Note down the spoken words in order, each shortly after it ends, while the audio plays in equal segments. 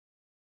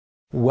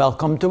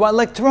Welcome to our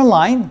lecture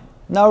online.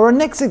 Now our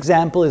next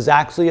example is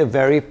actually a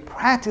very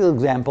practical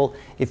example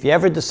if you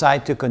ever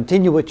decide to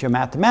continue with your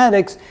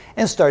mathematics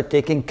and start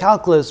taking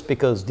calculus,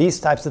 because these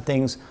types of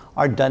things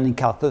are done in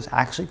calculus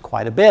actually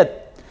quite a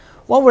bit.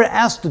 What we're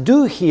asked to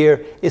do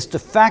here is to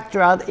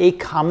factor out a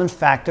common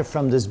factor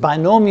from this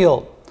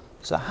binomial.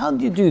 So how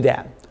do you do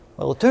that?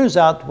 Well, it turns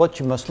out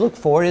what you must look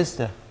for is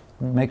to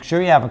make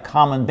sure you have a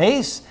common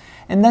base,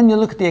 and then you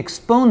look at the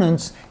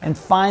exponents and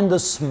find the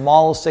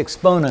smallest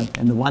exponent,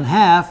 and the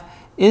 1/2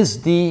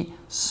 is the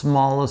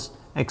smallest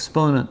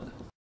exponent.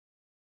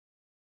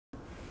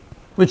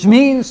 Which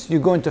means you're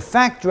going to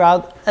factor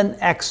out an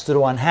x to the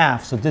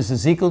 1/2. So this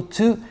is equal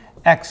to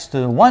x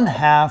to the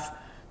 1/2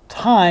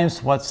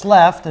 times what's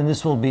left, and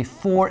this will be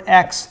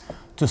 4x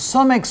to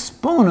some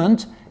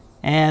exponent,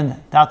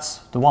 and that's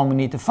the one we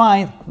need to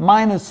find,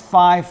 minus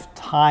 5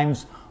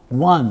 times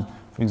 1.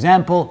 For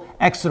example,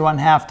 x to the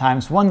 1/2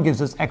 times 1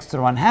 gives us x to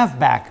the 1/2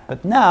 back.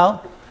 But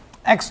now,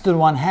 x to the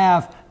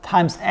 1/2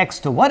 times x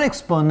to what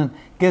exponent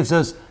gives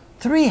us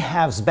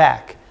 3/2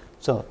 back.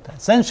 So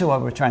essentially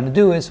what we're trying to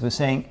do is we're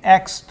saying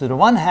x to the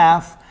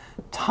 1/2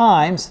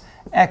 times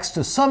x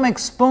to some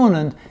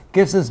exponent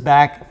gives us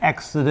back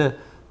x to the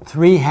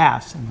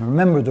 3/2. And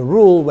remember the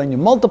rule, when you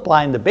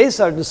multiply and the bases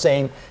are the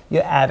same, you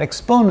add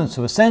exponents.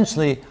 So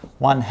essentially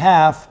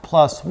 1/2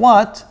 plus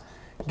what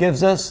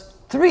gives us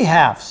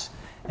 3/2.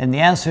 And the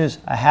answer is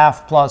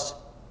 1/2 plus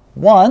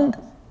 1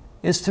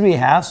 is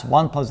 3/2.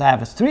 1 plus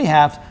 1/2 is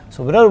 3/2.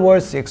 So in other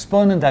words, the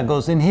exponent that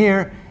goes in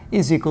here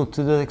is equal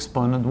to the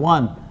exponent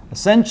 1.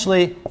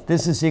 Essentially,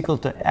 this is equal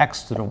to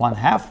x to the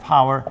 1/2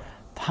 power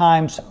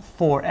times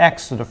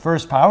 4x to the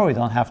first power. We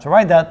don't have to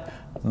write that,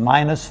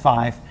 minus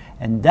 5.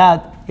 And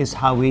that is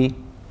how we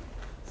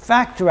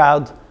factor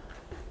out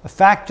a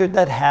factor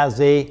that has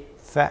a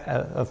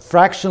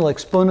fractional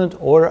exponent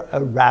or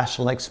a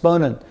rational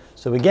exponent.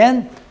 So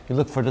again, you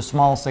look for the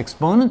smallest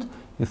exponent,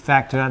 you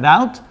factor that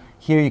out.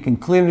 Here you can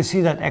clearly see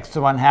that x to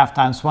the 1/2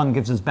 times 1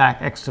 gives us back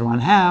x to the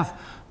 1/2,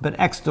 but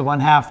x to the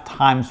 1/2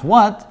 times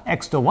what,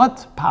 x to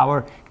what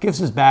power,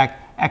 gives us back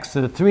x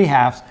to the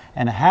 3/2,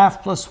 and 1/2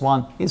 plus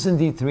 1 is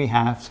indeed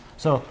 3/2.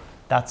 So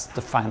that's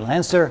the final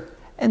answer,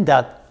 and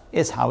that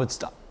is how it's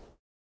done.